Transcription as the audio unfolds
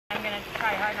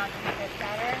try hard not to be piss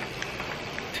at her.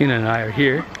 Tina and I are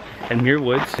here at Muir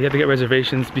Woods. You have to get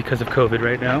reservations because of COVID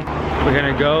right now. We're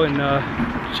gonna go and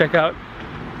check out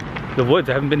the woods.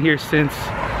 I haven't been here since,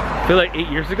 I feel like 8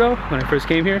 years ago when I first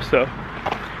came here, so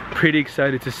pretty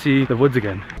excited to see the woods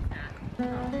again.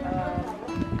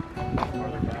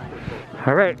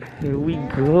 All right, here we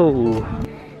go.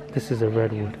 This is a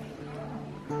redwood.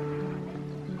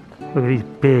 Look at these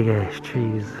big ass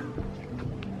trees.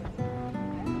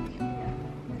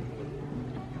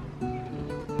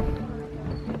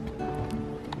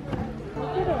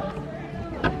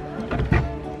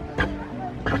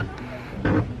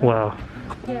 Wow.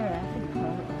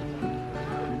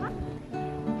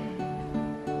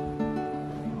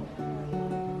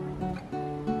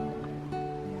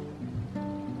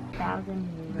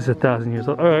 It's 1,000 years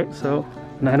old. All right, so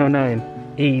 909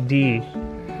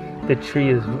 AD, the tree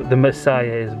is, the Messiah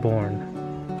is born.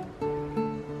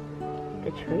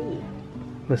 The tree.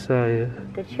 Messiah.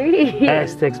 The tree.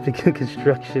 Aztecs begin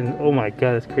construction. Oh my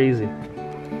God, that's crazy.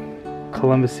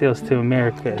 Columbus sails to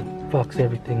America and fucks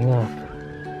everything up.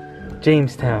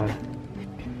 Jamestown.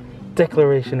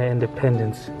 Declaration of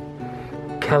Independence.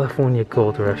 California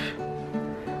Gold Rush.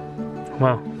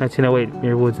 Wow, 1908,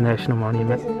 Muir Woods National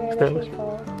Monument established.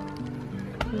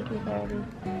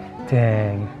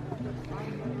 Dang.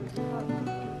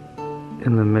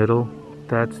 In the middle,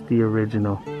 that's the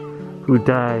original. Who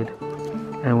died,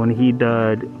 and when he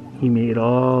died, he made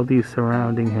all these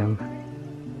surrounding him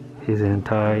his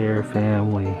entire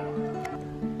family.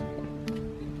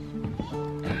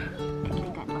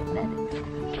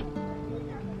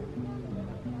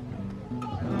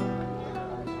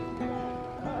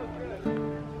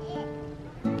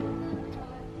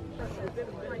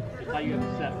 How you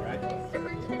have set, right?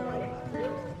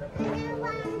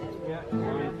 Yeah,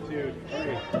 1, 2,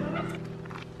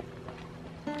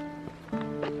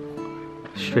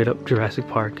 3. Straight up Jurassic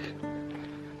Park.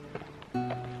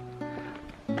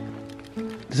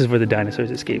 This is where the dinosaurs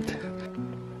escaped.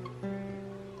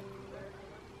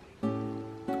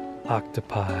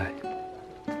 Octopi.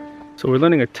 So we're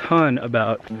learning a ton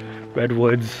about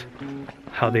redwoods,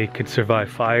 how they could survive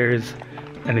fires,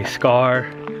 and they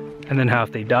scar, and then how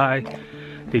if they die,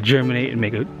 they germinate and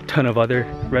make a ton of other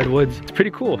redwoods. It's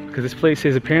pretty cool because this place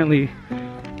has apparently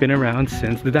been around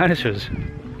since the dinosaurs,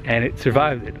 and it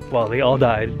survived it while they all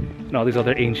died, and all these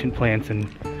other ancient plants and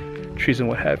trees and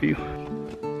what have you.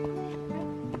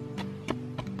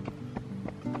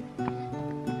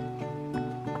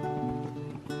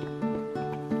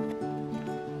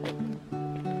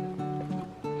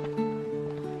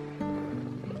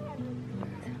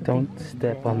 Don't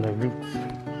step on the roots,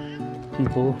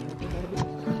 people.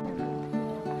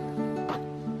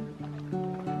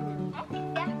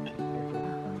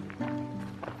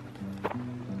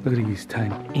 Look at these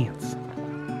tiny ants.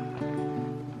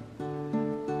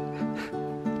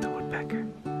 The woodpecker.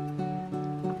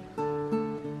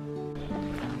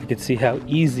 You can see how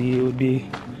easy it would be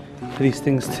for these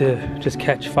things to just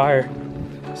catch fire,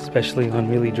 especially on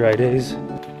really dry days.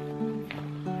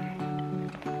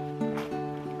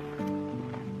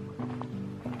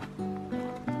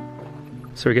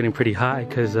 So we're getting pretty high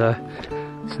because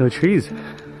there's no trees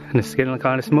and it's getting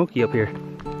kind of smoky up here.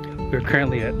 We're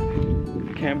currently at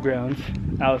campgrounds,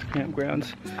 Alice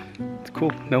campgrounds. It's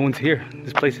cool, no one's here.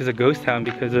 This place is a ghost town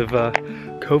because of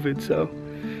COVID, so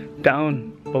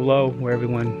down below where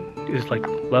everyone is like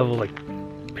level, like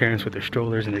parents with their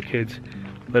strollers and their kids.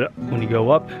 But when you go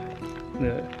up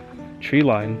the tree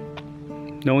line,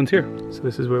 no one's here. So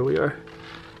this is where we are.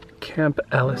 Camp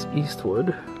Alice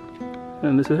Eastwood,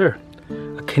 and this is her.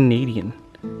 A Canadian,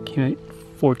 came at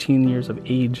 14 years of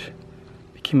age,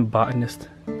 became a botanist.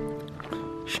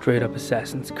 Straight up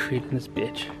Assassin's Creed in this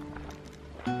bitch.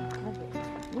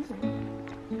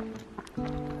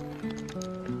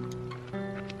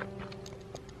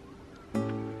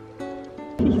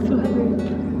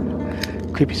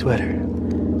 Creepy sweater.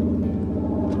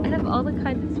 Out of all the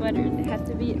kinds of sweaters, it has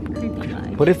to be a creepy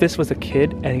line. What if this was a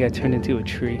kid and he got turned into a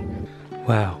tree?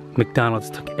 Wow, McDonald's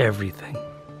took everything.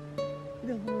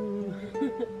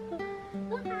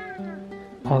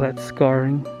 All that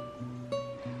scarring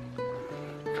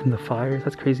from the fires,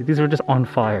 that's crazy. These were just on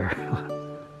fire.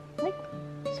 Like,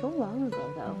 so long ago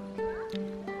though.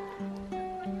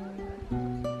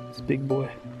 This big boy.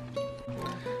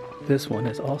 This one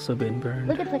has also been burned.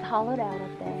 Look, it's like hollowed out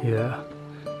up there. Yeah.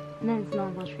 And then it's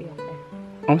normal tree up there.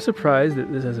 I'm surprised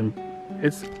that this hasn't,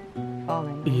 it's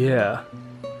Falling. Yeah.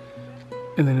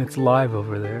 And then it's live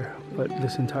over there, but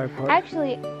this entire part.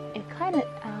 Actually, it kind of,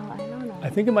 I don't know. I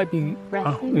think it might be,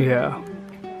 Resting? Yeah.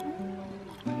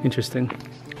 Interesting.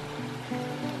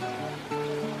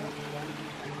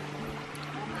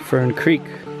 Fern Creek.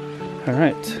 All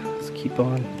right, let's keep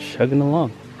on chugging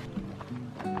along.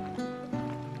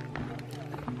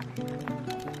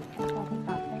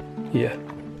 Yeah.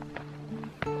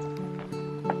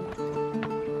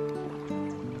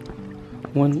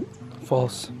 One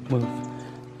false move,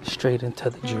 straight into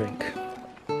the drink.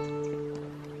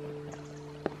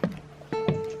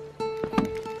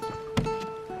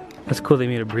 That's cool they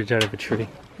made a bridge out of a tree.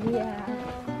 Yeah.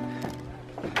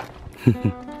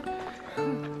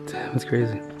 Damn, that's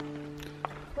crazy.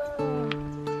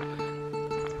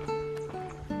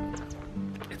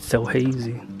 It's so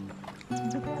hazy.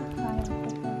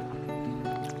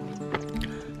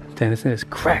 Damn, this thing is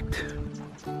cracked.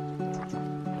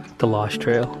 The Lost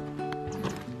Trail.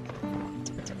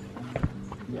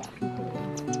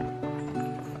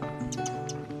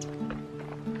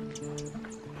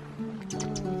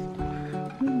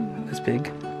 That's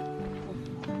big.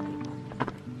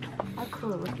 How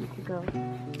cool would it be to go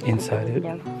Inside it.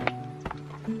 window?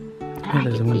 Oh,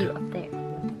 there's a window. Up there.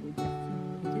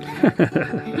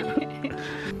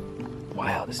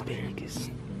 Wow, this big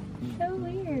is. So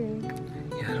weird.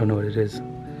 Yeah, I don't know what it is.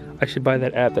 I should buy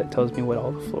that app that tells me what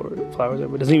all the flowers are,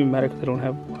 but it doesn't even matter because I don't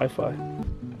have Wi-Fi.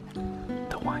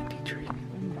 The windy tree.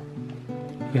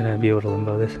 You're gonna be able to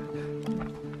limbo this.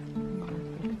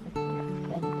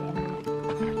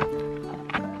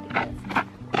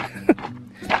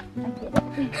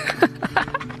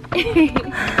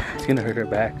 It's gonna hurt her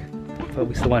back, but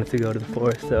we still wanted to go to the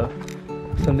forest, so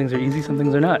some things are easy, some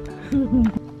things are not.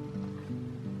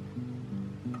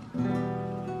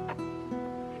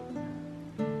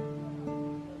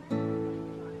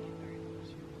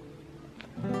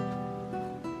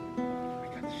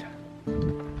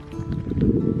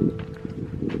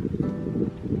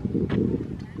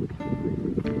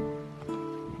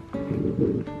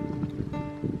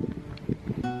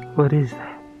 What is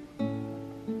that?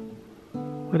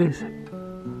 What is it?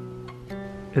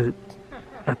 Is it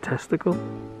a testicle?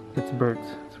 It's birds.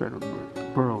 It's redwood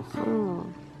birds. Burls.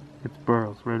 Ooh. It's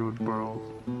burls. Redwood burls.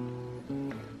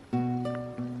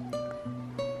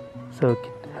 So it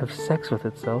can have sex with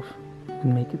itself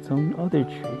and make its own other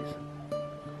trees.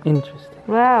 Interesting.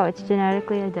 Wow, it's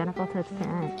genetically identical to its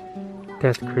parent.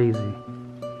 That's crazy.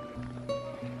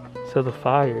 So the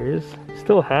fires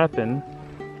still happen,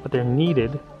 but they're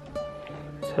needed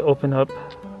to open up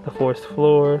the forest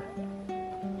floor,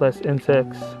 less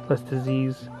insects, less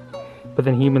disease. But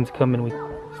then humans come and we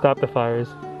stop the fires,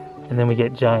 and then we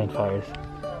get giant fires.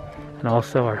 And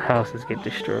also our houses get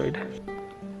destroyed.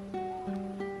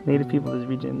 Native people of this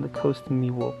region, the coast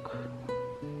Miwok,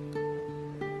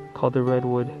 called the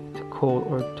redwood Tukol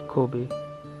or Tukobe.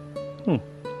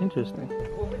 Interesting.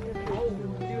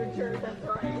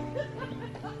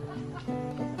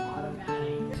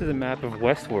 This is a map of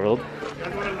Westworld.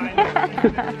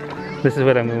 This is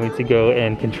what I'm going to go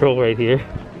and control right here.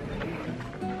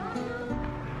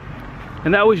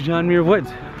 And that was Muir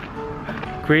Woods.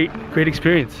 Great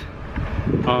experience.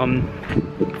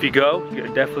 If you go, you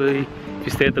definitely, if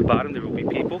you stay at the bottom, there will be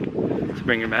people. So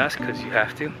bring your mask because you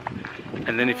have to.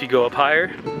 And then if you go up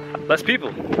higher, less people.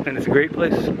 And it's a great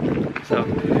place. So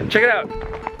check it out.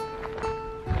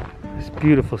 This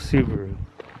beautiful Subaru.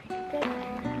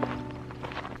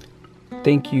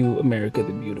 Thank you, America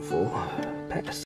the Beautiful. Pass.